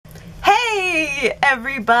Hey,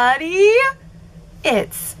 everybody.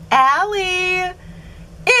 It's Allie.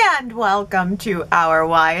 And welcome to our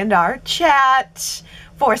Y&R Chat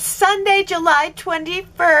for Sunday, July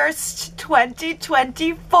 21st,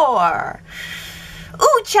 2024.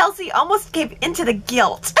 Ooh, Chelsea almost gave into the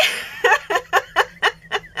guilt.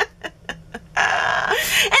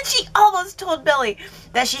 And she almost told Billy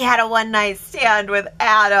that she had a one-night stand with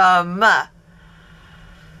Adam.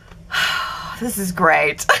 This is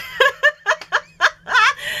great.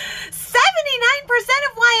 79%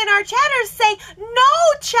 of Y&R chatters say, no,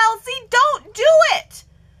 Chelsea, don't do it.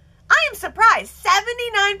 I am surprised.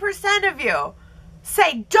 79% of you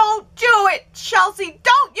say, don't do it, Chelsea.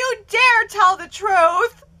 Don't you dare tell the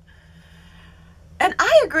truth. And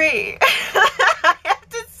I agree. I have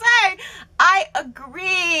to say, I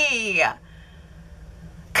agree.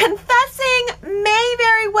 Confessing may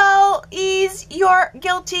very well ease your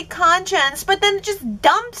guilty conscience, but then it just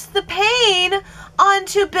dumps the pain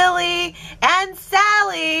onto Billy and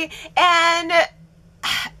Sally, and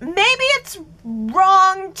maybe it's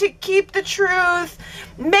wrong to keep the truth.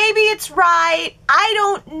 Maybe it's right. I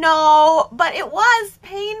don't know, but it was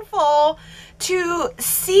painful to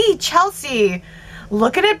see Chelsea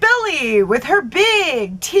looking at Billy with her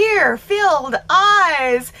big tear-filled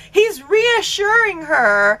eyes. He's reassuring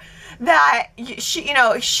her that he's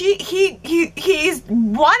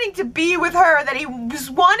wanting to be with her, that he was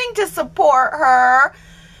wanting to support her.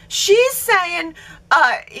 She's saying,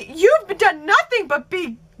 you've done nothing but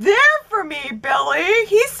be there for me, Billy.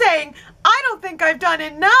 He's saying, I don't think I've done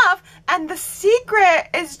enough. And the secret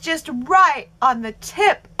is just right on the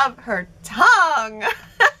tip of her tongue.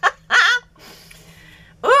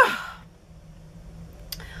 Ooh.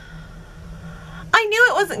 I knew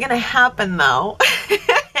it wasn't going to happen, though.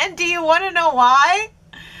 And do you want to know why?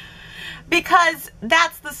 Because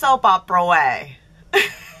that's the soap opera way.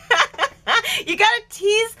 You got to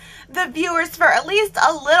tease the viewers for at least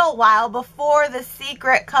a little while before the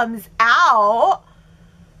secret comes out.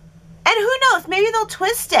 And who knows, maybe they'll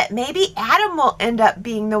twist it. Maybe Adam will end up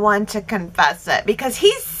being the one to confess it, because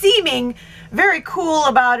he's seeming very cool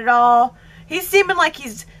about it all. He's seeming like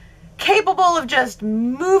he's capable of just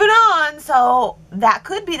moving on, so that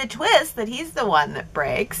could be the twist, that he's the one that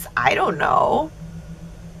breaks. I don't know.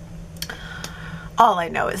 All I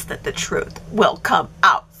know is that the truth will come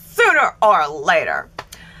out sooner or later.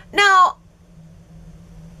 Now,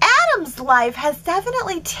 Adam's life has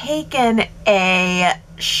definitely taken a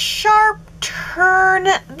sharp turn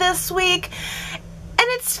this week. And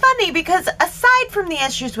it's funny because aside from the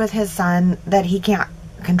issues with his son that he can't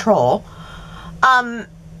control,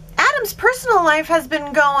 Adam's personal life has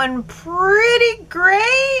been going pretty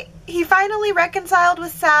great. He finally reconciled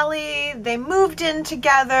with Sally. They moved in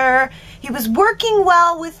together. He was working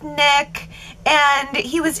well with Nick, and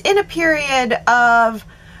he was in a period of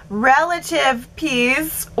relative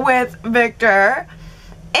peace with Victor.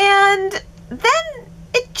 And then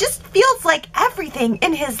it just feels like everything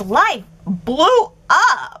in his life blew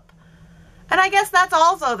up. And I guess that's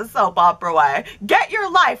also the soap opera way. Get your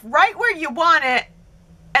life right where you want it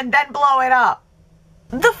and then blow it up.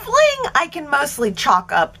 The fling I can mostly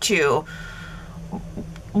chalk up to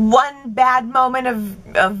one bad moment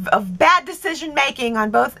of bad decision making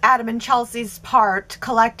on both Adam and Chelsea's part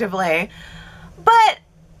collectively. But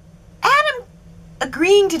Adam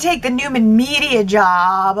agreeing to take the Newman Media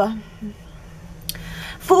job,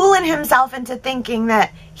 fooling himself into thinking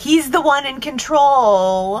that he's the one in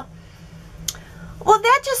control, well,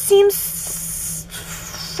 that just seems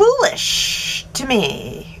foolish to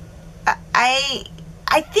me.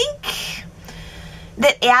 I think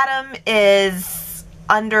that Adam is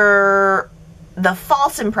under the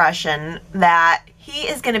false impression that he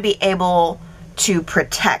is going to be able to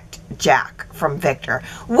protect Jack from Victor,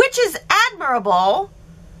 which is admirable,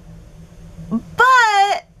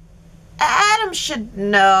 but Adam should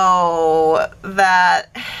know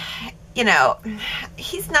that, you know,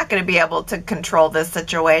 he's not going to be able to control this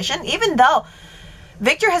situation, even though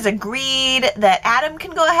Victor has agreed that Adam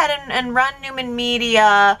can go ahead and run Newman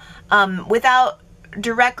Media without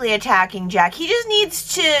directly attacking Jack. He just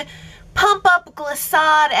needs to pump up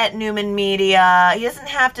glissade at Newman Media. He doesn't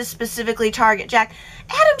have to specifically target Jack.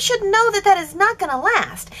 Adam should know that that is not going to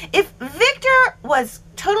last. If Victor was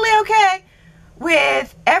totally okay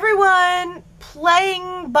with everyone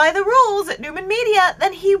playing by the rules at Newman Media,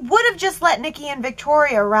 then he would have just let Nikki and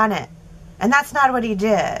Victoria run it. And that's not what he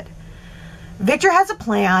did. Victor has a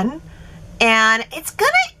plan, and it's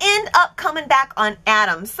going to end up coming back on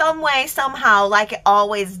Adam some way, somehow, like it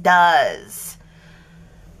always does.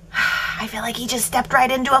 I feel like he just stepped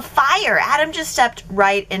right into a fire. Adam just stepped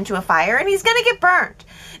right into a fire, and he's going to get burnt.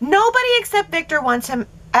 Nobody except Victor wants him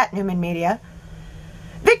at Newman Media.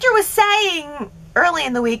 Victor was saying early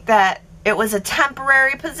in the week that it was a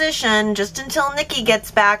temporary position just until Nikki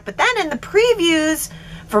gets back. But then in the previews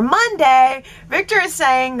for Monday, Victor is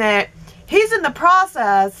saying that he's in the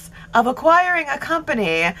process of acquiring a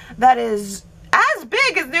company that is as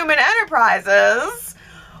big as Newman Enterprises.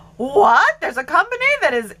 What? There's a company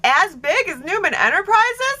that is as big as Newman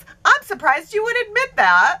Enterprises? I'm surprised you would admit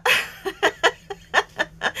that.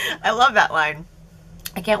 I love that line.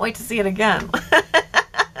 I can't wait to see it again.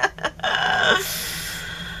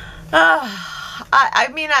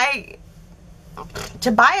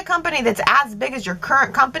 To buy a company that's as big as your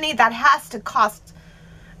current company, that has to cost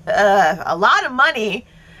a lot of money.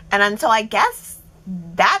 And so I guess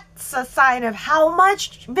that's a sign of how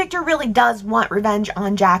much Victor really does want revenge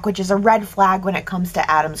on Jack, which is a red flag when it comes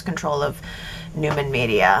to Adam's control of Newman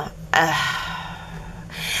Media.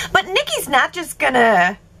 But Nikki's not just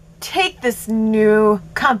gonna take this new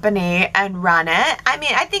company and run it. I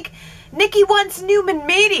mean, I think Nikki wants Newman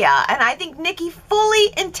Media, and I think Nikki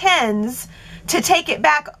fully intends to take it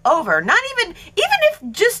back over. Not even if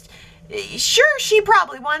just, sure, she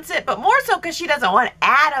probably wants it, but more so because she doesn't want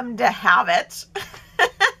Adam to have it.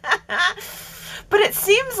 But it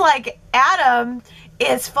seems like Adam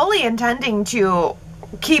is fully intending to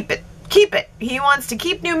keep it. He wants to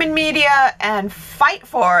keep Newman Media and fight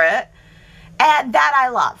for it, and that I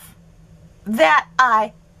love. That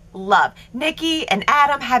I love. Nikki and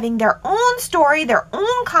Adam having their own story, their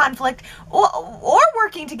own conflict, or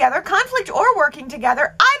working together, conflict or working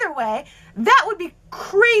together, either way, that would be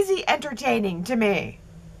crazy entertaining to me.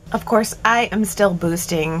 Of course, I am still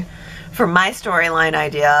boosting for my storyline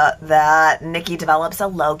idea that Nikki develops a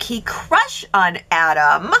low-key crush on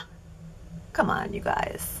Adam. Come on, you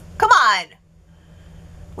guys. Come on.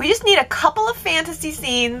 We just need a couple of fantasy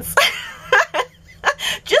scenes.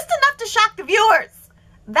 Just enough to shock the viewers.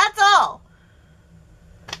 That's all.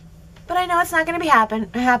 But I know it's not going to be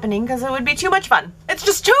happening because it would be too much fun. It's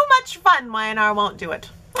just too much fun. Y&R won't do it.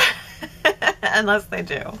 Unless they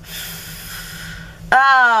do.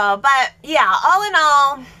 Oh, but yeah, all in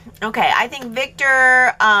all, okay, I think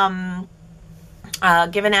Victor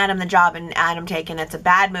giving Adam the job and Adam taking it's a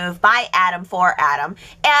bad move by Adam for Adam.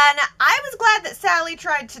 And I was glad that Sally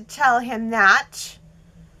tried to tell him that.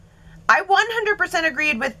 I 100%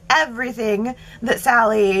 agreed with everything that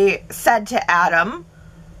Sally said to Adam,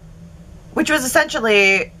 which was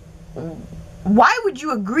essentially, why would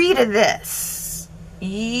you agree to this?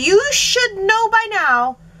 You should know by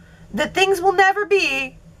now that things will never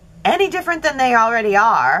be any different than they already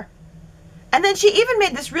are. And then she even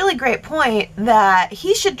made this really great point that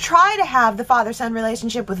he should try to have the father-son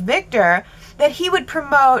relationship with Victor that he would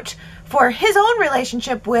promote for his own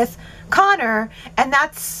relationship with Connor, and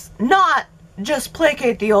that's not just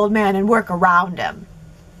placate the old man and work around him.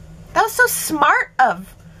 That was so smart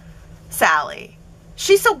of Sally.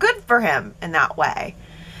 She's so good for him in that way.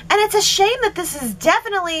 And it's a shame that this is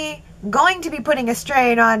definitely going to be putting a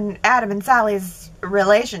strain on Adam and Sally's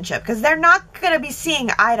relationship, because they're not going to be seeing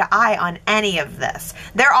eye to eye on any of this.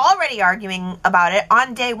 They're already arguing about it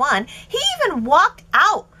on day one. He even walked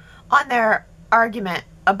out on their argument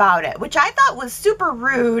about it, which I thought was super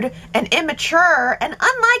rude and immature and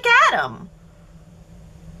unlike Adam.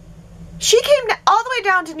 She came all the way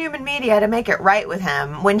down to Newman Media to make it right with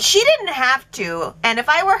him when she didn't have to, and if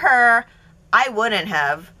I were her, I wouldn't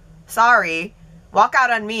have. Sorry, walk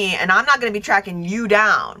out on me, and I'm not going to be tracking you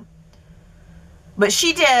down. But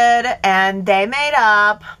she did, and they made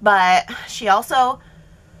up, but she also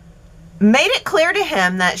made it clear to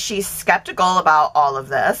him that she's skeptical about all of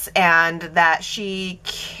this and that she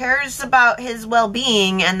cares about his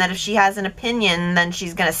well-being, and that if she has an opinion, then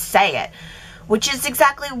she's going to say it, which is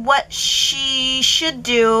exactly what she should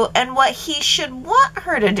do and what he should want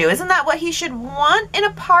her to do. Isn't that what he should want in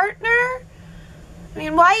a partner? I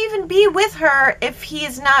mean, why even be with her if he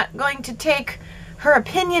is not going to take her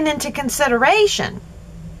opinion into consideration?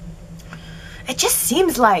 It just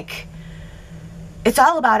seems like it's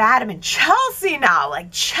all about Adam and Chelsea now.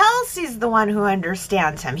 Like, Chelsea's the one who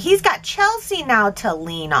understands him. He's got Chelsea now to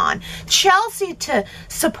lean on. Chelsea to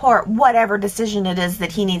support whatever decision it is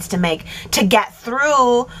that he needs to make to get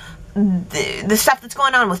through the stuff that's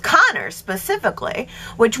going on with Connor specifically,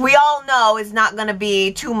 which we all know is not going to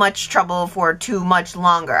be too much trouble for too much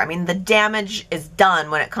longer. I mean, the damage is done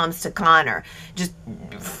when it comes to Connor. Just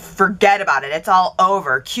forget about it. It's all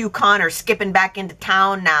over. Cue Connor skipping back into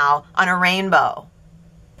town now on a rainbow.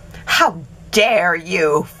 How dare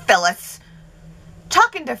you, Phyllis?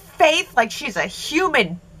 Talking to Faith like she's a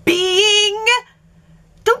human being?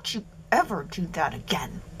 Don't you ever do that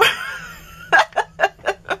again.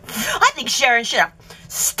 think Sharon should have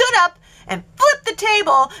stood up and flipped the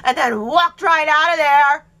table and then walked right out of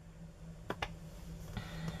there.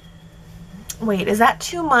 Wait, is that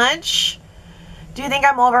too much? Do you think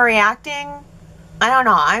I'm overreacting? I don't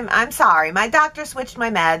know. I'm sorry. My doctor switched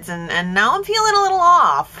my meds and now I'm feeling a little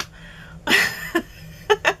off.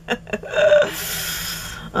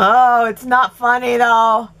 Oh, it's not funny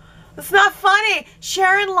though. It's not funny.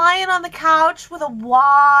 Sharon lying on the couch with a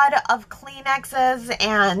wad of Kleenexes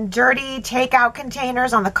and dirty takeout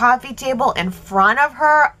containers on the coffee table in front of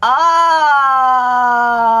her. Ugh.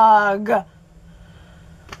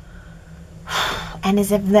 And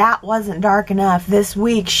as if that wasn't dark enough, this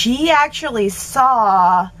week she actually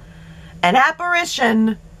saw an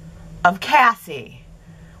apparition of Cassie,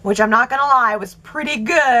 which I'm not gonna lie was pretty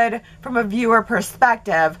good from a viewer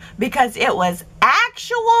perspective because it was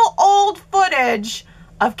actual old footage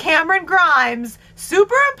of Cameron Grimes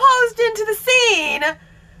superimposed into the scene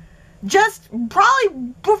just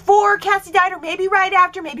probably before Cassie died or maybe right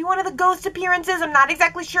after, maybe one of the ghost appearances. I'm not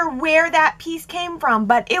exactly sure where that piece came from,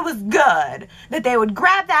 but it was good that they would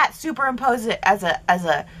grab that, superimpose it as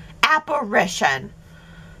a apparition.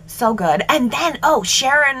 So good. And then, oh,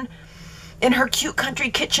 Sharon in her cute country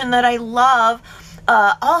kitchen that I love,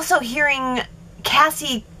 also hearing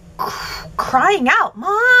Cassie crying out,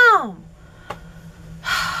 "Mom!"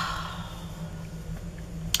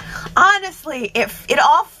 Honestly, it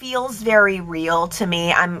all feels very real to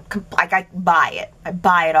me. I buy it. I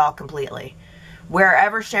buy it all completely.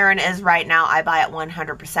 Wherever Sharon is right now, I buy it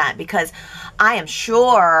 100% because I am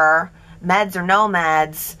sure, meds or no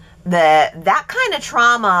meds, that kind of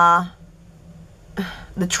trauma,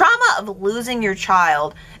 the trauma of losing your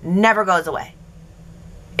child never goes away.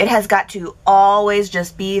 It has got to always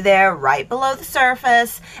just be there right below the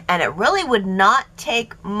surface, and it really would not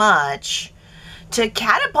take much to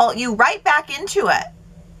catapult you right back into it.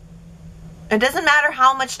 It doesn't matter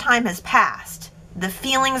how much time has passed. The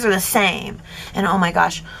feelings are the same. And oh my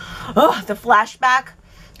gosh, the flashback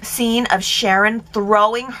scene of Sharon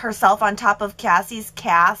throwing herself on top of Cassie's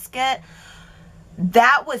casket,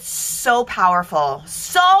 that was so powerful.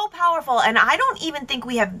 So powerful. And I don't even think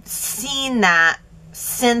we have seen that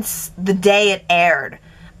since the day it aired.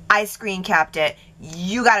 I screen capped it.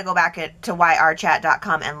 You got to go back to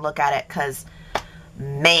yrchat.com and look at it because,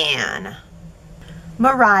 man.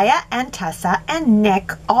 Mariah and Tessa and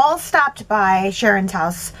Nick all stopped by Sharon's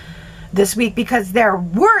house this week because they're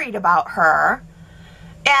worried about her.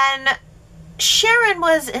 And Sharon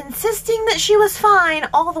was insisting that she was fine,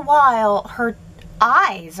 all the while her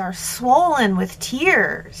eyes are swollen with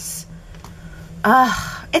tears.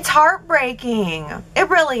 Ugh, it's heartbreaking. It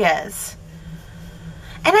really is.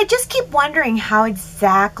 And I just keep wondering how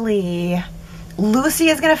exactly Lucy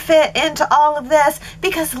is going to fit into all of this,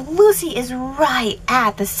 because Lucy is right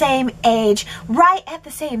at the same age, right at the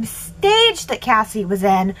same stage that Cassie was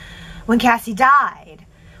in when Cassie died.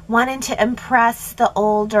 Wanting to impress the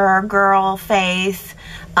older girl, Faith,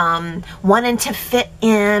 wanting to fit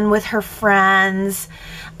in with her friends,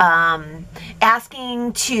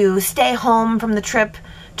 asking to stay home from the trip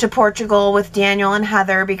to Portugal with Daniel and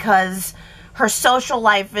Heather because her social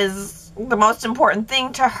life is the most important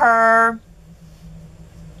thing to her.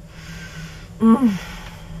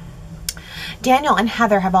 Daniel and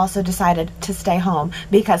Heather have also decided to stay home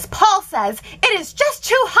because Paul says it is just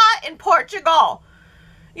too hot in Portugal.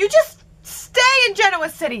 You just stay in Genoa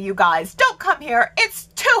City, you guys. Don't come here. It's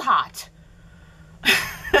too hot.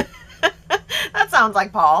 That sounds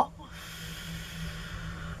like Paul.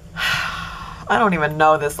 I don't even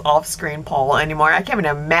know this off-screen Paul anymore. I can't even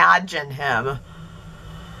imagine him.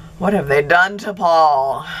 What have they done to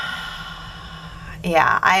Paul?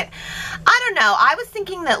 Yeah, I don't know. I was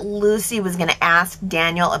thinking that Lucy was going to ask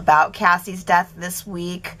Daniel about Cassie's death this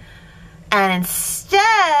week. And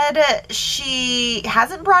instead, she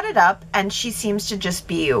hasn't brought it up. And she seems to just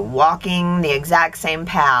be walking the exact same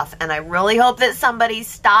path. And I really hope that somebody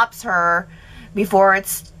stops her before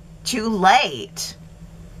it's too late.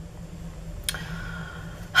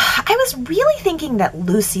 I was really thinking that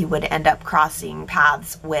Lucy would end up crossing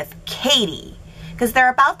paths with Katie, because they're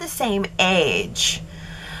about the same age.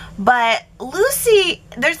 But Lucy,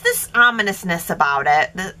 there's this ominousness about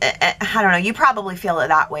it. I don't know, you probably feel it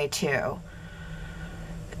that way too.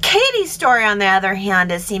 Katie's story, on the other hand,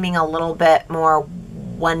 is seeming a little bit more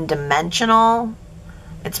one-dimensional.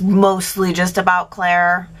 It's mostly just about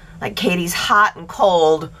Claire. Like, Katie's hot and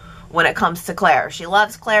cold when it comes to Claire. She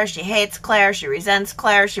loves Claire, she hates Claire, she resents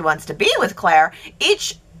Claire, she wants to be with Claire.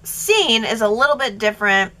 Each scene is a little bit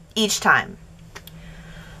different each time.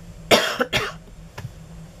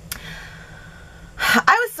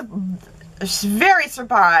 very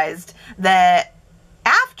surprised that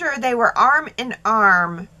after they were arm in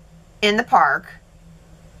arm in the park,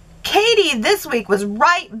 Katie this week was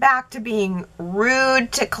right back to being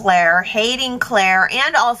rude to Claire, hating Claire,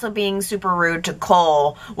 and also being super rude to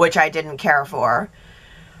Cole, which I didn't care for.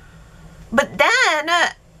 But then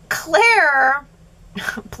Claire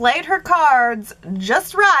played her cards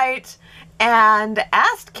just right and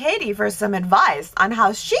asked Katie for some advice on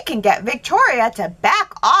how she can get Victoria to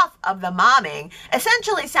back off of the momming,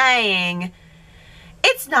 essentially saying,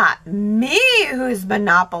 it's not me who's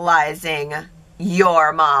monopolizing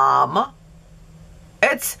your mom.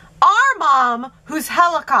 It's our mom who's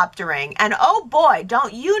helicoptering. And oh boy,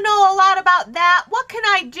 don't you know a lot about that? What can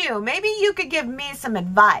I do? Maybe you could give me some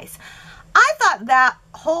advice. I thought that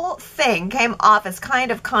whole thing came off as kind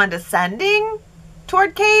of condescending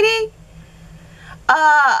toward Katie.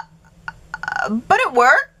 But it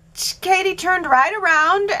worked. Katie turned right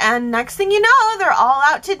around, and next thing you know, they're all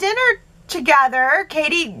out to dinner together.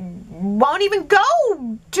 Katie won't even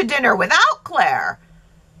go to dinner without Claire.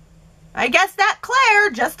 I guess that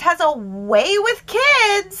Claire just has a way with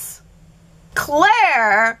kids.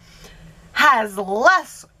 Claire has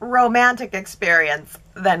less romantic experience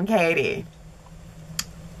than Katie.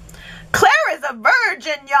 Claire is a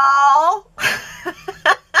virgin, y'all.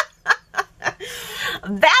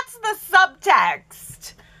 That's the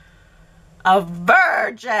subtext. A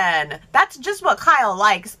virgin. That's just what Kyle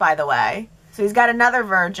likes, by the way. So he's got another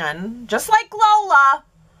virgin, just like Lola.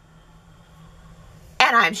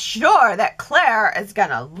 And I'm sure that Claire is going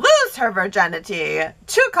to lose her virginity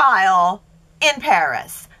to Kyle in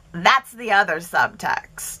Paris. That's the other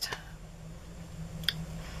subtext.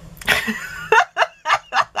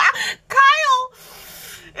 Kyle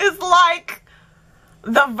is like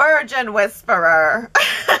the virgin whisperer.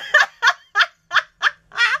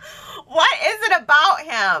 What is it about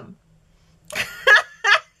him?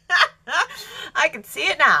 I can see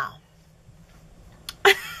it now.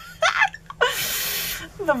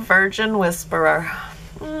 The virgin whisperer.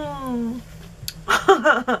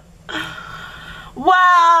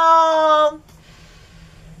 Well,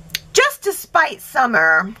 just to spite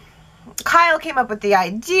Summer, Kyle came up with the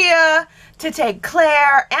idea to take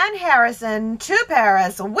Claire and Harrison to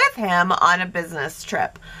Paris with him on a business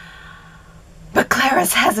trip. But Claire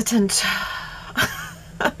is hesitant.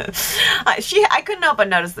 I couldn't help but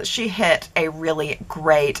notice that she hit a really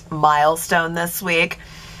great milestone this week,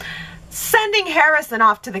 sending Harrison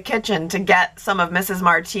off to the kitchen to get some of Mrs.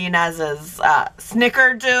 Martinez's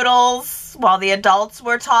snickerdoodles while the adults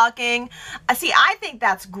were talking. See, I think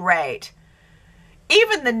that's great.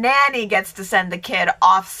 Even the nanny gets to send the kid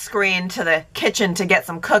off screen to the kitchen to get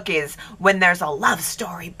some cookies when there's a love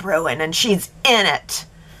story brewing and she's in it.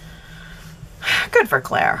 Good for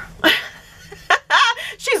Claire.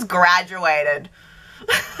 She's graduated.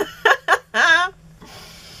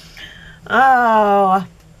 Oh.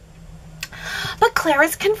 But Claire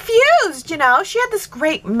is confused, you know. She had this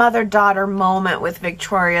great mother-daughter moment with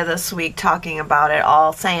Victoria this week talking about it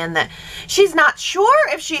all, saying that she's not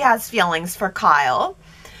sure if she has feelings for Kyle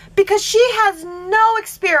because she has no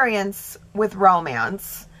experience with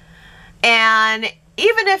romance. And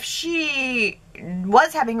even if she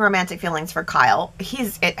was having romantic feelings for Kyle,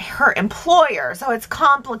 he's her employer, so it's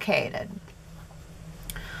complicated.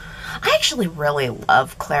 I actually really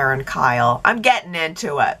love Claire and Kyle. I'm getting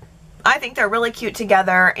into it. I think they're really cute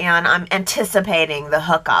together, and I'm anticipating the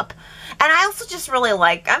hookup. And I also just really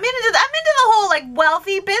like, I'm into the whole, like,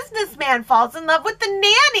 wealthy businessman falls in love with the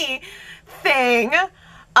nanny thing.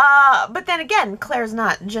 But then again, Claire's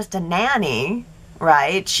not just a nanny,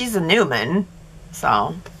 right? She's a Newman,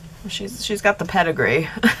 so she's got the pedigree.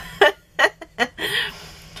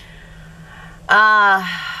 Kyle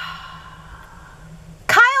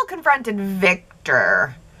confronted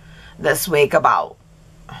Victor this week about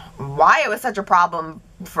why it was such a problem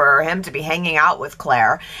for him to be hanging out with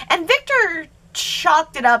Claire. And Victor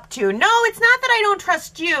chalked it up to, no, it's not that I don't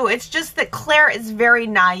trust you. It's just that Claire is very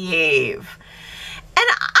naive. And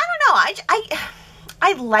I don't know.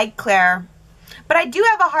 I like Claire, but I do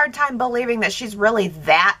have a hard time believing that she's really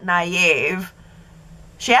that naive.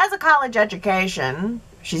 She has a college education.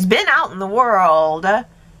 She's been out in the world.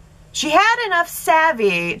 She had enough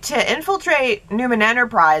savvy to infiltrate Newman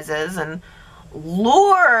Enterprises and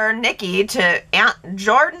lure Nikki to Aunt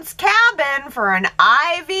Jordan's cabin for an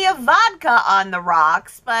IV of vodka on the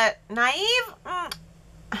rocks, but naive?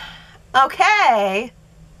 Okay.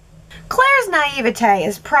 Claire's naivete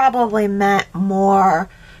is probably meant more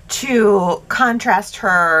to contrast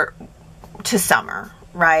her to Summer,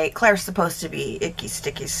 right? Claire's supposed to be icky,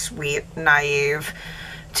 sticky, sweet, naive.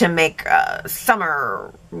 to make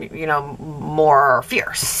Summer, more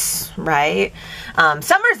fierce, right?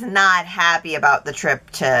 Summer's not happy about the trip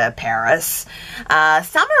to Paris.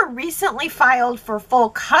 Summer recently filed for full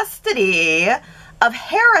custody of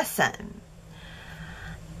Harrison.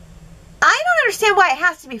 I don't understand why it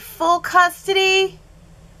has to be full custody.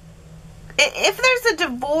 If there's a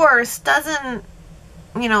divorce, don't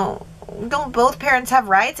both parents have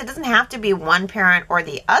rights? It doesn't have to be one parent or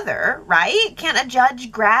the other, right? Can't a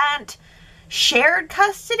judge grant shared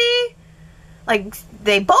custody? Like,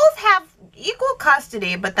 they both have equal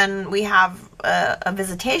custody, but then we have a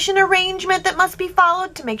visitation arrangement that must be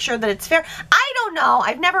followed to make sure that it's fair. I don't know.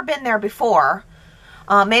 I've never been there before.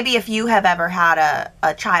 Maybe if you have ever had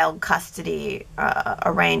a child custody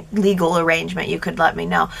legal arrangement, you could let me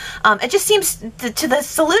know. It just seems to the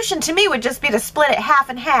solution to me would just be to split it half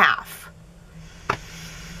and half.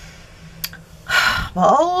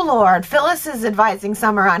 Oh, Lord. Phyllis is advising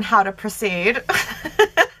Summer on how to proceed.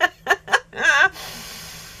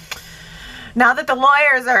 Now that the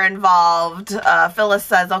lawyers are involved, Phyllis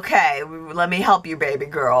says, okay, let me help you, baby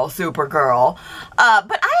girl, super girl.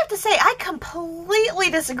 But I have to say, I completely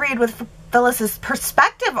disagreed with Phyllis's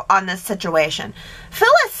perspective on this situation.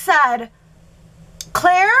 Phyllis said,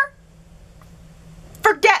 Claire,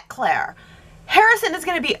 forget Claire. Harrison is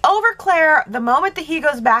going to be over Claire the moment that he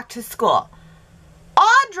goes back to school.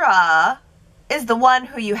 Audra is the one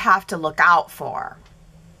who you have to look out for.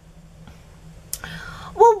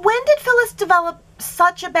 Well, when did Phyllis develop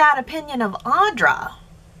such a bad opinion of Audra?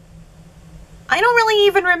 I don't really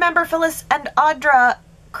even remember Phyllis and Audra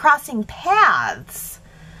crossing paths.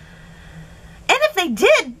 And if they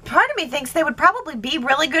did, part of me thinks they would probably be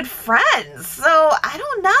really good friends. So, I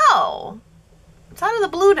don't know. It's out of the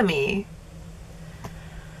blue to me.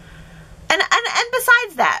 And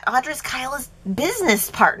besides that, Audra's Kyle's business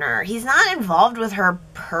partner. He's not involved with her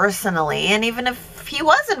personally. And even if he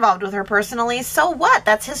was involved with her personally, so what?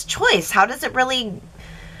 That's his choice. How does it really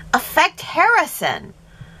affect Harrison?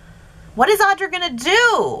 What is Audra going to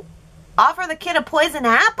do? Offer the kid a poison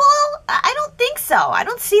apple? I don't think so. I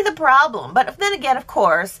don't see the problem. But then again, of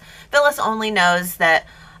course, Phyllis only knows that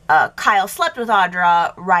Kyle slept with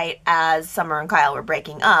Audra right as Summer and Kyle were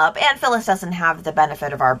breaking up, and Phyllis doesn't have the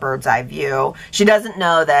benefit of our bird's eye view. She doesn't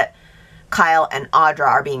know that Kyle and Audra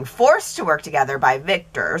are being forced to work together by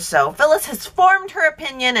Victor. So Phyllis has formed her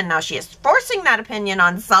opinion, and now she is forcing that opinion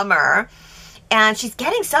on Summer. And she's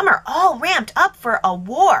getting Summer all ramped up for a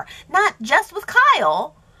war, not just with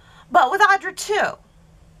Kyle, but with Audra too.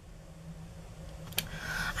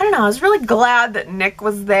 I don't know, I was really glad that Nick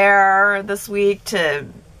was there this week to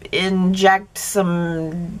inject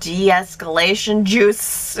some de-escalation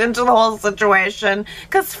juice into the whole situation,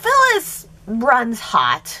 because Phyllis runs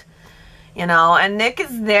hot, and Nick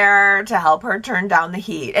is there to help her turn down the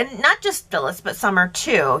heat. And not just Phyllis, but Summer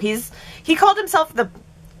too. He called himself the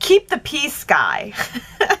keep the peace guy.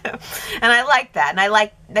 And I like that. And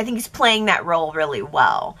I think he's playing that role really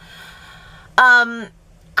well. I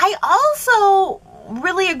also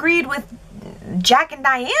really agreed with Jack and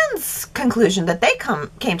Diane's conclusion that they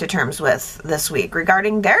came to terms with this week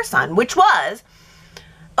regarding their son, which was,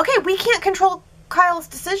 okay, we can't control Kyle's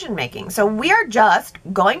decision making, so we are just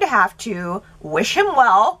going to have to wish him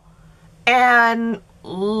well and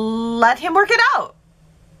let him work it out,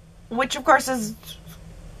 which of course is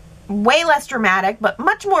way less dramatic but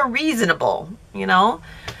much more reasonable.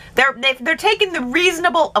 They're taking the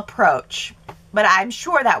reasonable approach, but I'm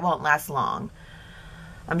sure that won't last long.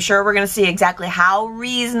 I'm sure we're going to see exactly how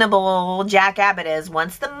reasonable Jack Abbott is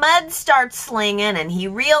once the mud starts slinging and he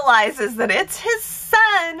realizes that it's his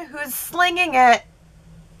son who's slinging it.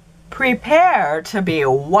 Prepare to be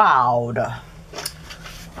wowed.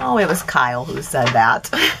 Oh, it was Kyle who said that.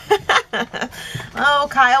 Oh,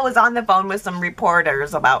 Kyle was on the phone with some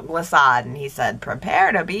reporters about Glissade, and he said,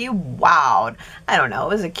 prepare to be wowed. I don't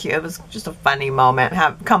know. It was just a funny moment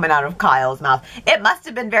coming out of Kyle's mouth. It must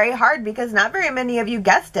have been very hard because not very many of you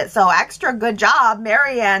guessed it. So extra good job,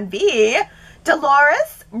 Marianne B.,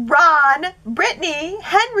 Dolores, Ron, Brittany,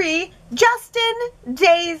 Henry, Justin,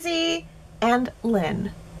 Daisy, and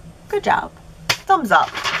Lynn. Good job. Thumbs up.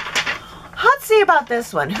 Let's see about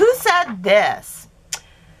this one. Who said this?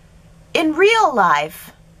 In real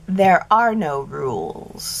life, there are no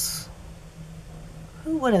rules.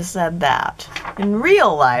 Who would have said that? In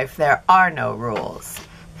real life, there are no rules.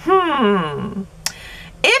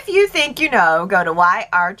 If you think you know, go to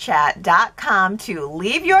yrchat.com to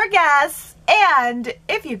leave your guess. And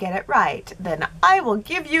if you get it right, then I will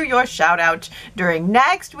give you your shout out during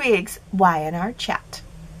next week's Y&R Chat.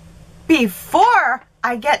 Before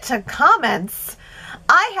I get to comments,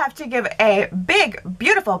 I have to give a big,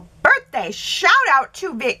 beautiful birthday shout out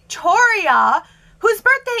to Victoria, whose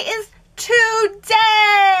birthday is today.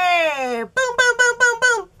 Boom, boom, boom, boom,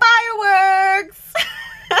 boom. Fireworks.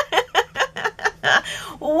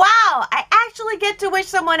 Wow, I actually get to wish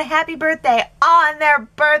someone a happy birthday on their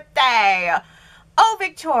birthday. Oh,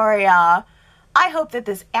 Victoria, I hope that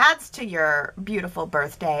this adds to your beautiful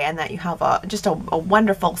birthday and that you have just a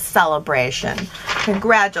wonderful celebration.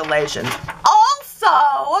 Congratulations.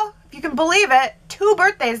 Also, if you can believe it, 2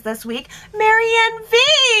 birthdays this week. Marianne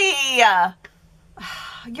V.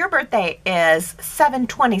 Your birthday is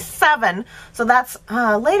 7/27, so that's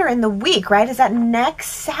later in the week, right? Is that next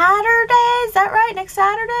Saturday? Is that right? Next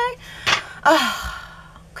Saturday?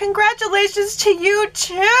 Congratulations to you,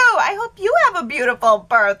 too. I hope you have a beautiful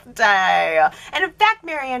birthday. And in fact,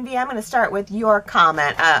 Marianne V., I'm going to start with your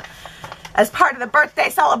comment as part of the birthday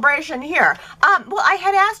celebration here. Well, I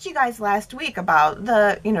had asked you guys last week about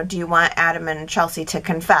do you want Adam and Chelsea to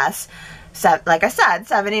confess? So, like I said,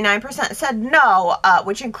 79% said no,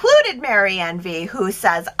 which included Marianne V., who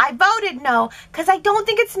says, I voted no because I don't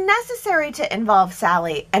think it's necessary to involve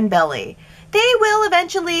Sally and Billy. They will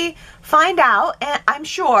eventually find out, and I'm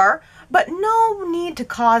sure, but no need to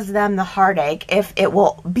cause them the heartache if it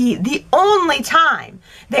will be the only time.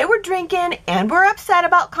 They were drinking and were upset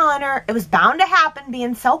about Connor. It was bound to happen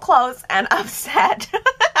being so close and upset.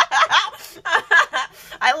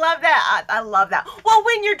 I love that. I love that. Well,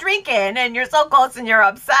 when you're drinking and you're so close and you're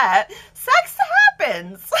upset, sex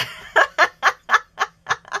happens.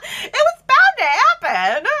 It was bound to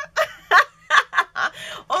happen.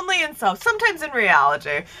 Only sometimes in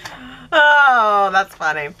reality. Oh, that's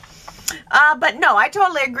funny. But no, I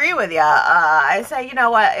totally agree with you. I say, you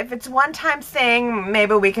know what, if it's a one-time thing,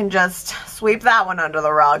 maybe we can just sweep that one under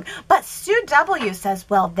the rug. But Sue W. says,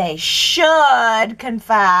 well, they should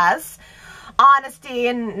confess. Honesty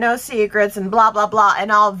and no secrets and blah, blah, blah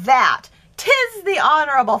and all that. 'Tis the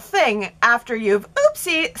honorable thing after you've,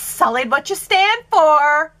 oopsie, sullied what you stand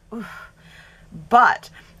for.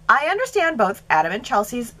 But I understand both Adam and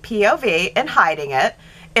Chelsea's POV in hiding it.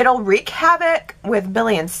 It'll wreak havoc with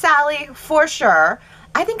Billy and Sally, for sure.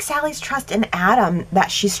 I think Sally's trust in Adam,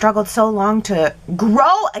 that she struggled so long to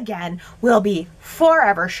grow again, will be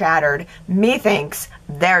forever shattered. Methinks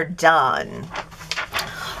they're done.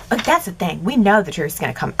 But that's the thing. We know the truth's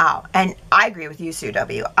going to come out. And I agree with you, Sue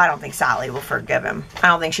W. I don't think Sally will forgive him. I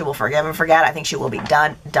don't think she will forgive and forget. I think she will be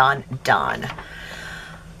done, done, done.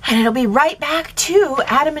 And it'll be right back to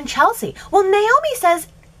Adam and Chelsea. Well, Naomi says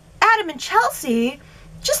Adam and Chelsea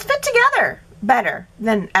just fit together better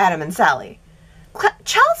than Adam and Sally.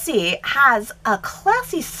 Chelsea has a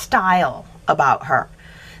classy style about her.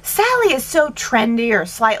 Sally is so trendy or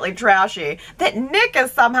slightly trashy that Nick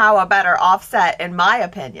is somehow a better offset, in my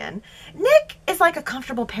opinion. Nick is like a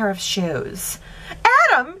comfortable pair of shoes.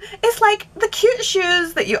 Adam is like the cute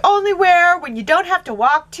shoes that you only wear when you don't have to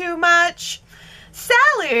walk too much.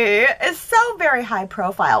 Sally is so very high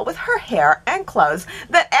profile with her hair and clothes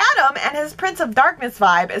that Adam and his Prince of Darkness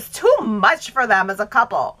vibe is too much for them as a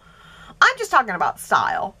couple. I'm just talking about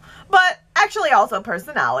style, but actually also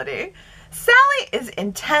personality. Sally is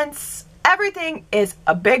intense. Everything is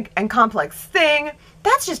a big and complex thing.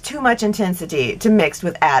 That's just too much intensity to mix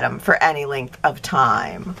with Adam for any length of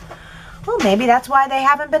time. Well, maybe that's why they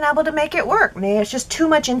haven't been able to make it work. Maybe it's just too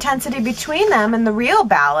much intensity between them, and the real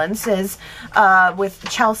balance is with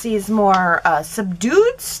Chelsea's more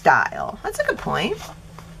subdued style. That's a good point.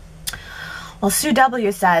 Well, Sue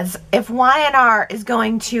W. says, if Y&R is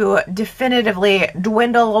going to definitively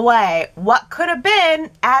dwindle away what could have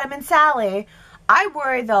been Adam and Sally, I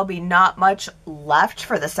worry there'll be not much left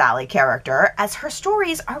for the Sally character, as her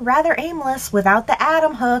stories are rather aimless without the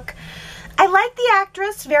Adam hook. I like the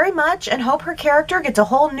actress very much and hope her character gets a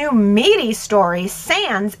whole new meaty story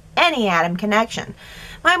sans any Adam connection.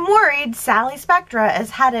 I'm worried Sally Spectra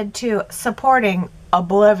is headed to supporting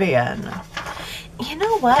oblivion. You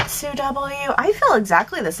know what, Sue W? I feel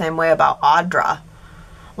exactly the same way about Audra.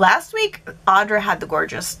 Last week, Audra had the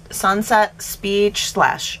gorgeous sunset speech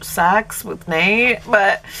 / sex with Nate,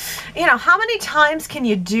 but, you know, how many times can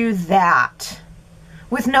you do that?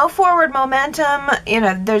 With no forward momentum, you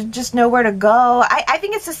know, there's just nowhere to go. I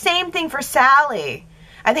think it's the same thing for Sally.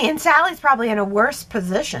 I think, and Sally's probably in a worse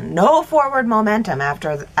position. No forward momentum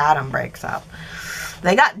after Adam breaks up.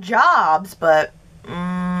 They got jobs, but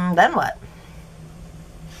then what?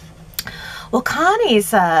 Well, Connie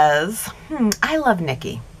says, I love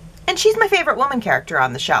Nikki, and she's my favorite woman character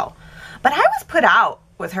on the show, but I was put out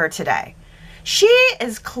with her today. She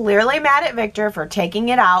is clearly mad at Victor for taking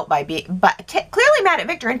it out by being, clearly mad at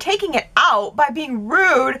Victor and taking it out by being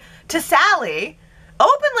rude to Sally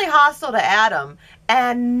openly hostile to Adam,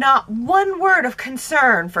 and not one word of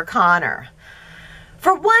concern for Connor.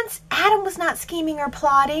 For once, Adam was not scheming or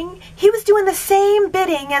plotting. He was doing the same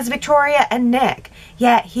bidding as Victoria and Nick,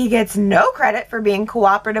 yet he gets no credit for being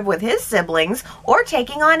cooperative with his siblings or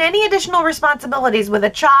taking on any additional responsibilities with a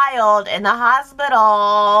child in the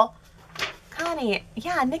hospital. Connie,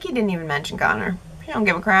 yeah, Nikki didn't even mention Connor. She don't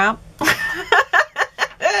give a crap.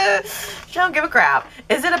 She don't give a crap.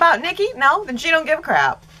 Is it about Nikki? No, then she don't give a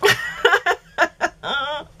crap.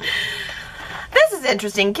 This is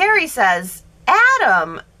interesting. Gary says,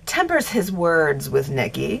 Adam tempers his words with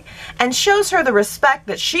Nikki and shows her the respect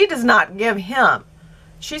that she does not give him.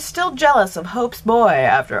 She's still jealous of Hope's boy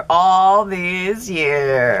after all these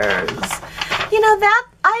years. You know, that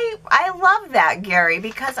I love that, Gary,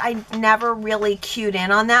 because I never really cued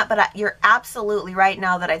in on that, but you're absolutely right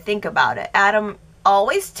now that I think about it. Adam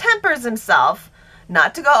always tempers himself,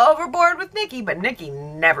 not to go overboard with Nikki, but Nikki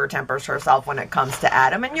never tempers herself when it comes to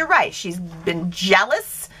Adam, and you're right. She's been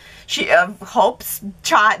jealous of Hope's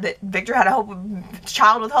child, that Victor had a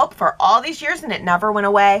child with Hope for all these years, and it never went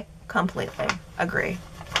away. Completely agree.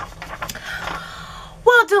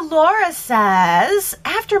 Well, Dolores says,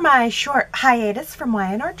 after my short hiatus from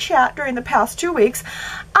Y&R Chat during the past 2 weeks,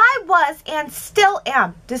 I was and still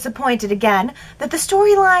am disappointed again that the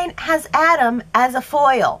storyline has Adam as a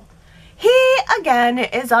foil. He, again,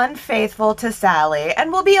 is unfaithful to Sally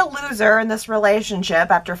and will be a loser in this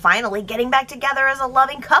relationship after finally getting back together as a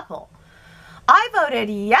loving couple. I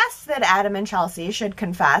voted yes that Adam and Chelsea should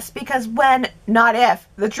confess because when, not if,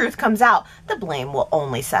 the truth comes out, the blame will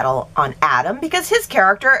only settle on Adam because his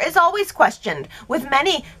character is always questioned, with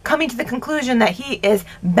many coming to the conclusion that he is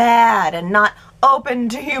bad and not open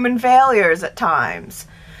to human failures at times.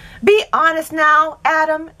 Be honest now,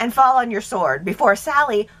 Adam, and fall on your sword before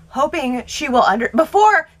Sally hoping that she will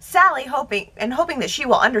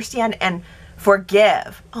understand and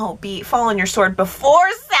forgive. Oh, fall on your sword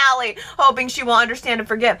before Sally hoping she will understand and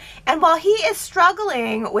forgive. And while he is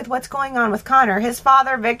struggling with what's going on with Connor, his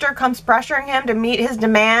father, Victor, comes pressuring him to meet his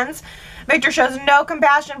demands. Victor shows no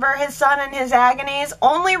compassion for his son and his agonies,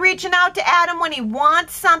 only reaching out to Adam when he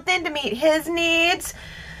wants something to meet his needs.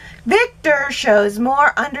 Victor shows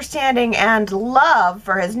more understanding and love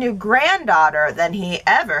for his new granddaughter than he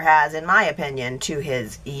ever has, in my opinion, to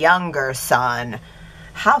his younger son.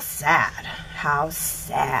 How sad. How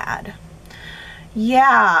sad.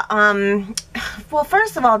 Yeah, well,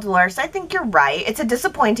 first of all, Dolores, I think you're right. It's a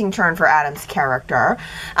disappointing turn for Adam's character.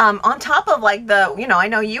 On top of, like, I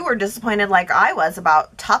know you were disappointed like I was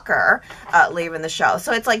about Tucker leaving the show.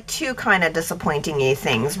 So it's like two kind of disappointing-y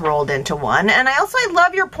things rolled into one. And I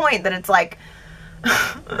love your point that it's like,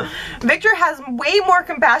 Victor has way more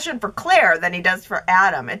compassion for Claire than he does for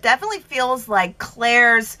Adam. It definitely feels like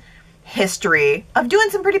Claire's history of doing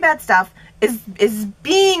some pretty bad stuff is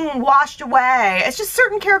being washed away. It's just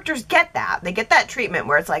certain characters get that. They get that treatment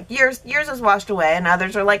where it's like yours is washed away and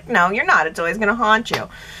others are like, no, you're not. It's always going to haunt you.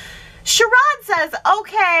 Sherrod says,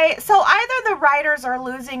 okay, so either the writers are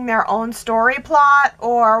losing their own story plot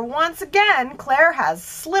or once again, Claire has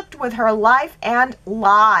slipped with her life and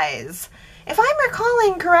lies. If I'm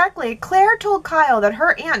recalling correctly, Claire told Kyle that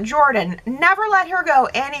her Aunt Jordan never let her go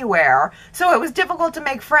anywhere, so it was difficult to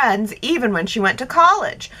make friends even when she went to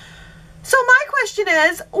college. So my question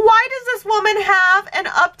is, why does this woman have an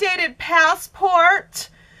updated passport?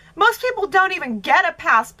 Most people don't even get a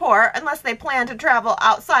passport unless they plan to travel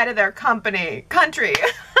outside of their country. Country.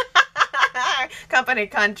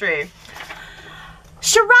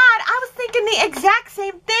 Sherrod, I was thinking the exact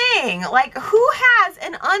same thing. Like, who has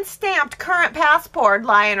an unstamped current passport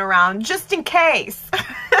lying around just in case?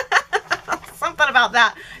 Something about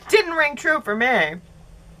that didn't ring true for me.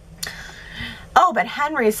 Oh, but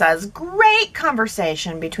Henry says, great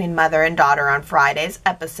conversation between mother and daughter on Friday's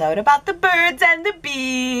episode about the birds and the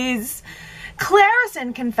bees.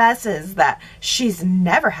 Clarison confesses that she's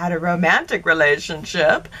never had a romantic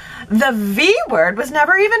relationship. The V word was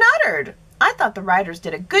never even uttered. I thought the writers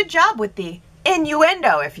did a good job with the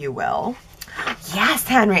innuendo, if you will. Yes,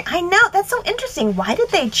 Henry, I know. That's so interesting. Why did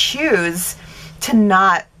they choose to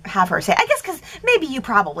not have her say? I guess because maybe you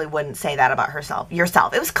probably wouldn't say that about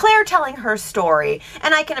yourself. It was Claire telling her story,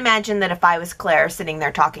 and I can imagine that if I was Claire sitting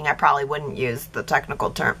there talking, I probably wouldn't use the technical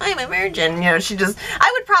term, I'm a virgin.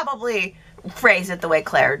 I would probably phrase it the way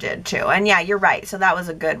Claire did too. And yeah, you're right. So that was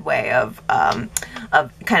a good way of kind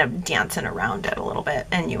of dancing around it a little bit.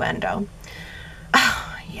 Innuendo.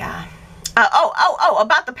 Oh, yeah.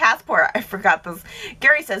 About the passport. I forgot this.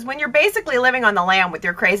 Gary says, when you're basically living on the lam with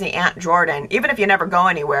your crazy Aunt Jordan, even if you never go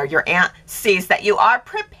anywhere, your aunt sees that you are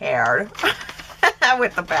prepared.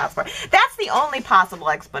 with the passport. That's the only possible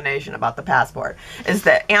explanation about the passport, is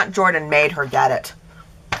that Aunt Jordan made her get it,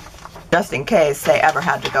 just in case they ever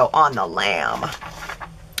had to go on the lam.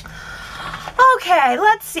 Okay,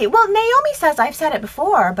 let's see. Well, Naomi says, I've said it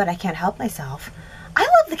before, but I can't help myself. I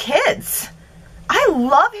love the kids. I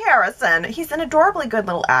love Harrison. He's an adorably good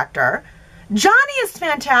little actor. Johnny is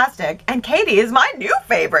fantastic, and Katie is my new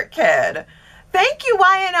favorite kid. Thank you,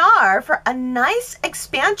 Y&R, for a nice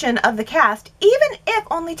expansion of the cast, even if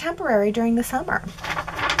only temporary during the summer.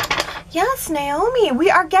 Yes, Naomi, we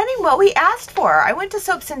are getting what we asked for. I went to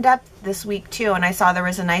Soaps in Depth this week, too, and I saw there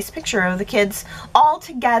was a nice picture of the kids all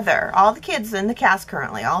together. All the kids in the cast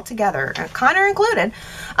currently, all together, Connor included.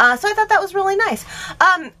 So I thought that was really nice.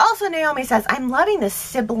 Also, Naomi says, I'm loving the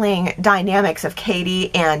sibling dynamics of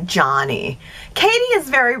Katie and Johnny. Katie is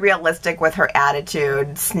very realistic with her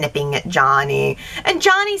attitude, snipping at Johnny. And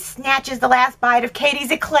Johnny snatches the last bite of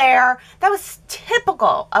Katie's eclair. That was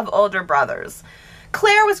typical of older brothers.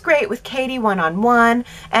 Claire was great with Katie one-on-one,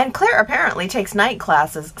 and Claire apparently takes night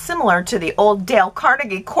classes similar to the old Dale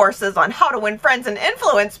Carnegie courses on how to win friends and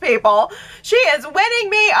influence people. She is winning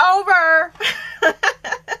me over.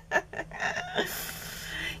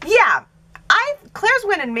 Yeah, Claire's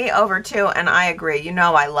winning me over too, and I agree. You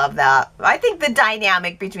know I love that. I think the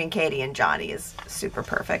dynamic between Katie and Johnny is super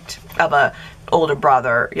perfect, of a older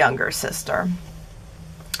brother, younger sister.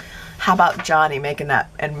 How about Johnny making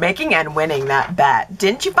and winning that bet?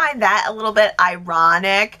 Didn't you find that a little bit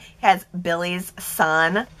ironic? He has Billy's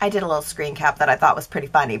son. I did a little screen cap that I thought was pretty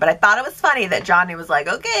funny, but I thought it was funny that Johnny was like,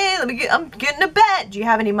 okay, I'm getting a bet. Do you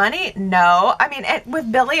have any money? No. I mean,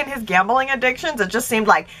 with Billy and his gambling addictions, it just seemed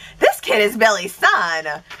like this kid is Billy's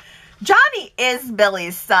son. Johnny is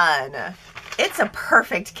Billy's son. It's a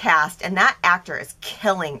perfect cast, and that actor is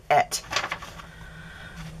killing it.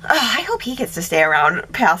 I hope he gets to stay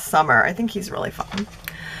around past summer. I think he's really fun.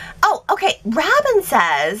 Oh, okay. Robin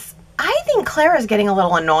says, I think Claire is getting a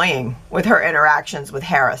little annoying with her interactions with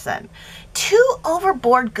Harrison. Too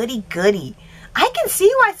overboard goody-goody. I can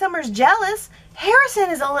see why Summer's jealous. Harrison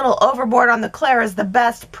is a little overboard on the Claire is the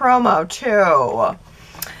best promo, too.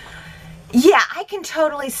 Yeah, I can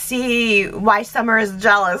totally see why Summer is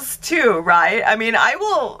jealous, too, right? I mean, I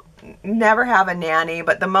will never have a nanny,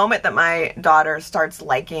 but the moment that my daughter starts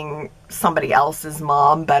liking somebody else's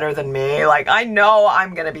mom better than me, like, I know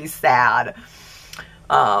I'm gonna be sad.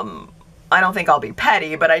 I don't think I'll be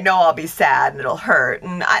petty, but I know I'll be sad and it'll hurt.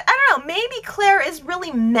 And I don't know, maybe Claire is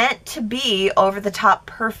really meant to be over the top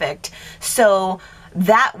perfect so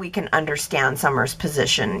that we can understand Summer's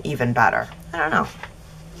position even better. I don't know.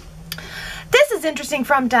 This is interesting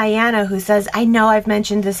from Diana, who says, I know I've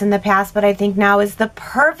mentioned this in the past, but I think now is the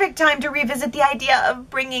perfect time to revisit the idea of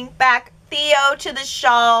bringing back Theo to the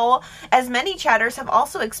show, as many chatters have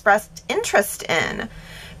also expressed interest in.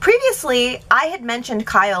 Previously, I had mentioned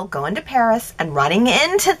Kyle going to Paris and running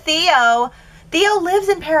into Theo. Theo lives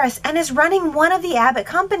in Paris and is running one of the Abbott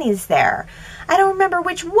companies there. I don't remember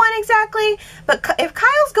which one exactly, but if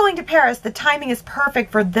Kyle's going to Paris, the timing is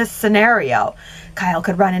perfect for this scenario. Kyle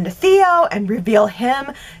could run into Theo and reveal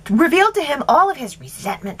to him all of his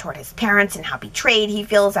resentment toward his parents and how betrayed he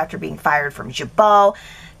feels after being fired from Jabot.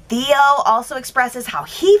 Theo also expresses how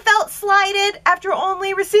he felt slighted after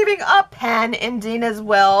only receiving a pen in Dina's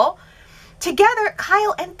will. Together,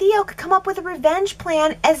 Kyle and Theo could come up with a revenge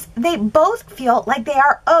plan, as they both feel like they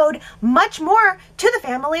are owed much more to the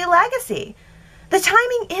family legacy. The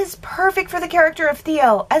timing is perfect for the character of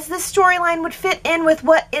Theo, as this storyline would fit in with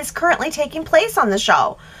what is currently taking place on the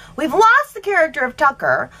show. We've lost the character of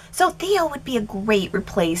Tucker, so Theo would be a great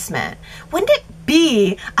replacement. Wouldn't it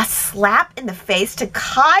be a slap in the face to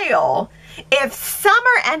Kyle if Summer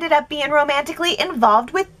ended up being romantically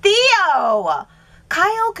involved with Theo?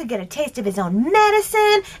 Kyle could get a taste of his own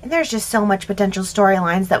medicine, and there's just so much potential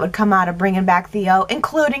storylines that would come out of bringing back Theo,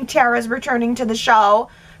 including Tara's returning to the show.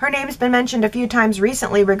 Her name's been mentioned a few times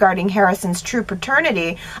recently regarding Harrison's true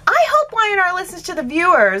paternity. I hope Y&R listens to the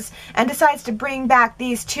viewers and decides to bring back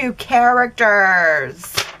these two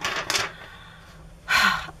characters.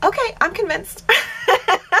 Okay, I'm convinced.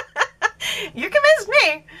 You convinced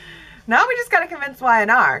me. Now we just gotta convince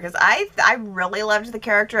Y&R, because I really loved the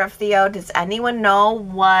character of Theo. Does anyone know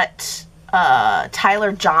what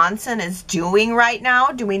Tyler Johnson is doing right now?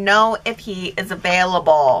 Do we know if he is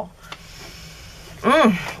available?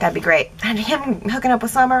 That'd be great. And him hooking up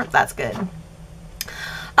with Summer, that's good.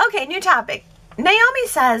 Okay, new topic. Naomi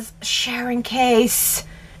says Sharon Case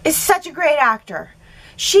is such a great actor.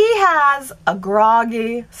 She has a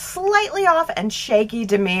groggy, slightly off and shaky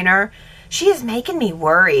demeanor. She is making me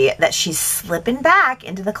worry that she's slipping back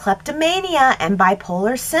into the kleptomania and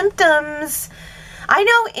bipolar symptoms. I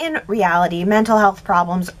know in reality, mental health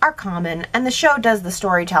problems are common, and the show does the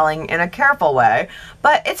storytelling in a careful way,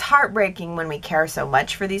 but it's heartbreaking when we care so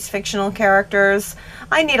much for these fictional characters.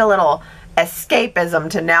 I need a little escapism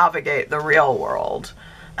to navigate the real world.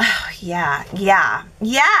 Yeah,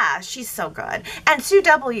 she's so good. And Sue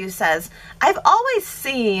W. says, I've always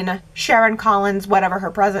seen Sharon Collins, whatever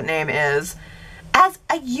her present name is, as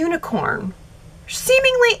a unicorn.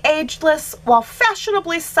 Seemingly ageless, while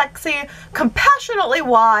fashionably sexy, compassionately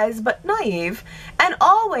wise but naive, and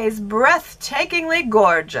always breathtakingly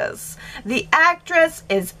gorgeous. The actress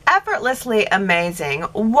is effortlessly amazing.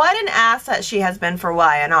 What an asset she has been for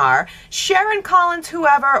Y&R. Sharon Collins,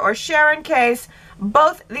 whoever, or Sharon Case,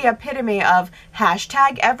 both the epitome of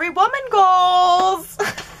hashtag every woman goals.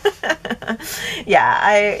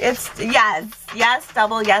 Yes,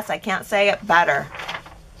 double yes, I can't say it better.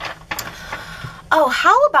 Oh,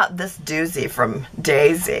 how about this doozy from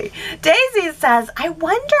Daisy? Daisy says, I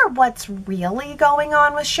wonder what's really going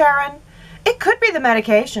on with Sharon. It could be the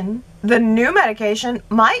medication. The new medication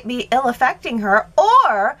might be ill-affecting her,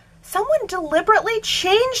 or someone deliberately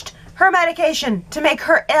changed her medication to make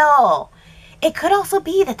her ill. It could also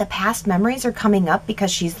be that the past memories are coming up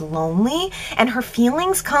because she's lonely, and her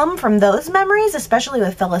feelings come from those memories, especially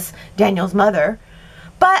with Phyllis, Daniel's mother.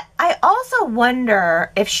 But I also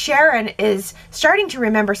wonder if Sharon is starting to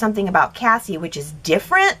remember something about Cassie, which is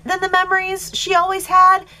different than the memories she always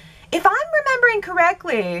had. If I'm remembering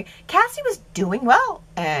correctly, Cassie was doing well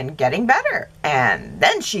and getting better, and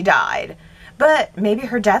then she died. But maybe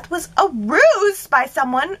her death was a ruse by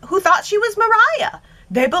someone who thought she was Mariah.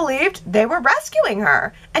 They believed they were rescuing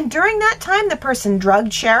her. And during that time, the person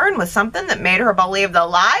drugged Sharon with something that made her believe the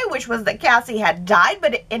lie, which was that Cassie had died,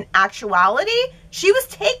 but in actuality, she was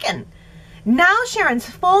taken. Now Sharon's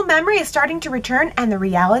full memory is starting to return, and the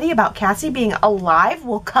reality about Cassie being alive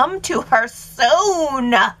will come to her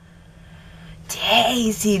soon.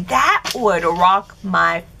 Daisy, that would rock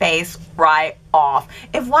my face right off.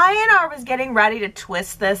 If Y&R was getting ready to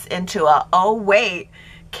twist this into a, oh wait,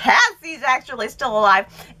 Cassie's actually still alive,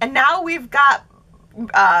 and now we've got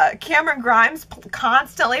Cameron Grimes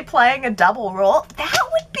constantly playing a double role, that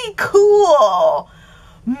would be cool.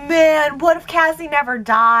 Man, what if Cassie never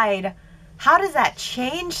died? How does that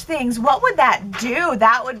change things? What would that do?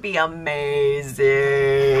 That would be amazing.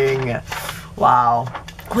 Wow.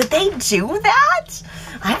 Would they do that?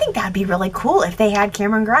 I think that'd be really cool if they had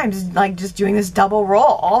Cameron Grimes like just doing this double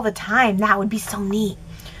role all the time. That would be so neat.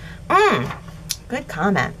 Good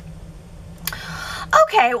comment.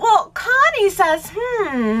 Okay, well, Connie says,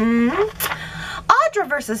 Audra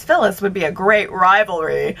versus Phyllis would be a great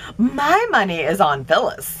rivalry. My money is on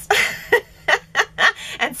Phyllis.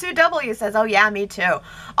 And Sue W says, oh yeah, me too.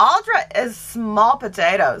 Audra is small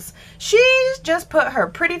potatoes. She's just put her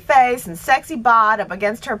pretty face and sexy bod up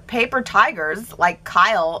against her paper tigers like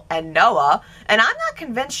Kyle and Noah, and I'm not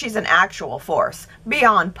convinced she's an actual force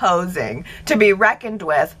beyond posing to be reckoned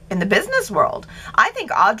with in the business world. I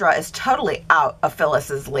think Audra is totally out of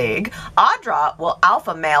Phyllis's league. Audra will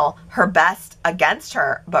alpha male her best against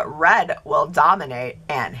her, but Red will dominate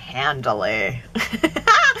and handily.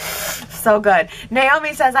 So good.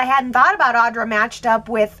 Naomi says, I hadn't thought about Audra matched up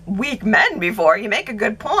with weak men before. You make a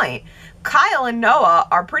good point. Kyle and Noah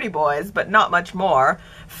are pretty boys, but not much more.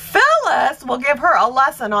 Phyllis will give her a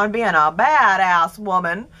lesson on being a badass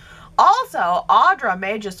woman. Also, Audra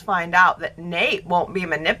may just find out that Nate won't be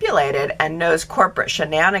manipulated and knows corporate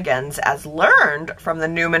shenanigans as learned from the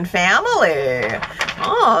Newman family.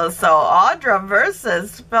 Oh, so Audra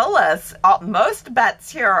versus Phyllis. Most bets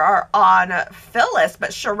here are on Phyllis,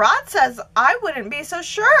 but Sharon says, I wouldn't be so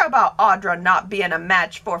sure about Audra not being a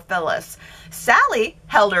match for Phyllis. Sally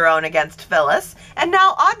held her own against Phyllis, and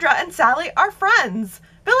now Audra and Sally are friends.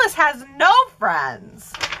 Phyllis has no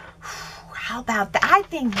friends. How about that? I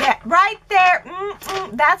think that right there,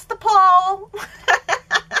 that's the poll.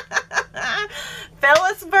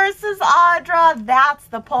 Phyllis versus Audra, that's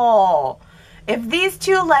the poll. If these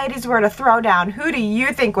two ladies were to throw down, who do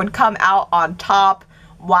you think would come out on top?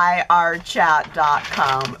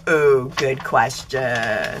 YRChat.com. Ooh, good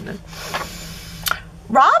question.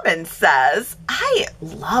 Robin says, I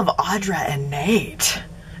love Audra and Nate.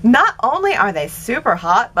 Not only are they super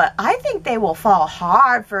hot, but I think they will fall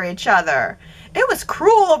hard for each other. It was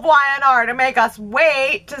cruel of Y&R to make us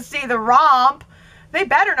wait to see the romp. They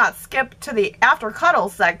better not skip to the after cuddle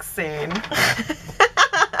sex scene.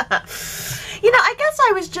 You know, I guess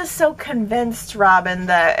I was just so convinced, Robin,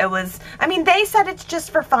 that it was, I mean, they said it's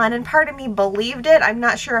just for fun, and part of me believed it. I'm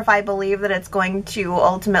not sure if I believe that it's going to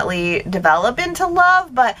ultimately develop into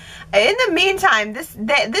love, but in the meantime,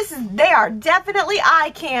 they are definitely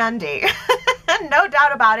eye candy. No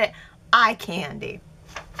doubt about it, eye candy.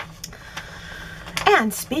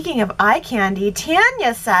 And speaking of eye candy,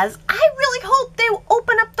 Tanya says, I really hope they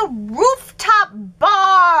open up the rooftop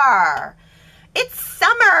bar. It's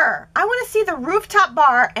summer. I want to see the rooftop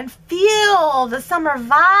bar and feel the summer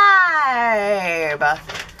vibe.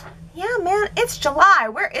 Yeah, man, it's July.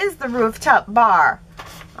 Where is the rooftop bar?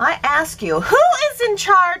 I ask you, who is in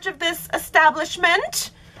charge of this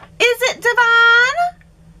establishment? Is it Devon?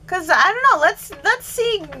 Because I don't know. Let's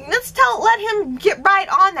see. Let him get right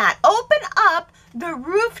on that. Open up the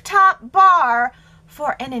rooftop bar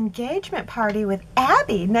for an engagement party with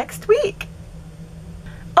Abby next week.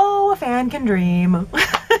 Oh, a fan can dream.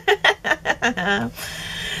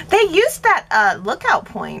 They used that lookout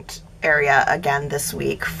point area again this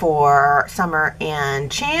week for Summer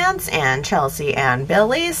and Chance and Chelsea and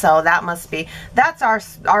Billy. So that's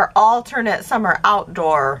our alternate summer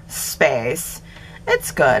outdoor space.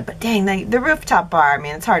 It's good, but dang, the rooftop bar, I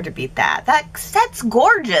mean, it's hard to beat that. That's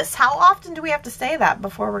gorgeous. How often do we have to say that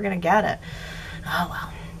before we're going to get it? Oh,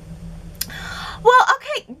 well. Well,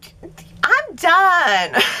 okay, I'm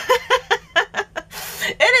done.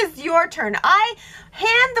 It is your turn. I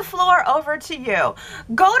hand the floor over to you.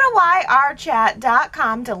 Go to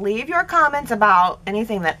yrchat.com to leave your comments about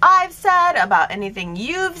anything that I've said, about anything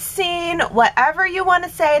you've seen, whatever you want to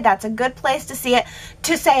say. That's a good place to say it.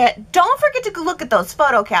 Don't forget to look at those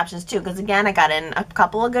photo captions too, because again, I got in a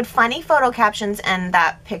couple of good funny photo captions and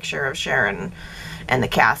that picture of Sharon and the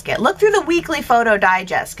casket. Look through the weekly photo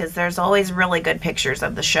digest, because there's always really good pictures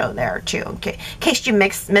of the show there too. Okay, in case you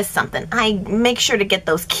missed something, I make sure to get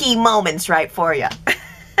those key moments right for you.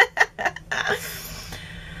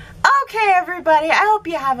 Okay, everybody, I hope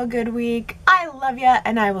you have a good week. I love you,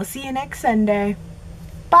 and I will see you next Sunday.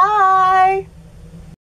 Bye.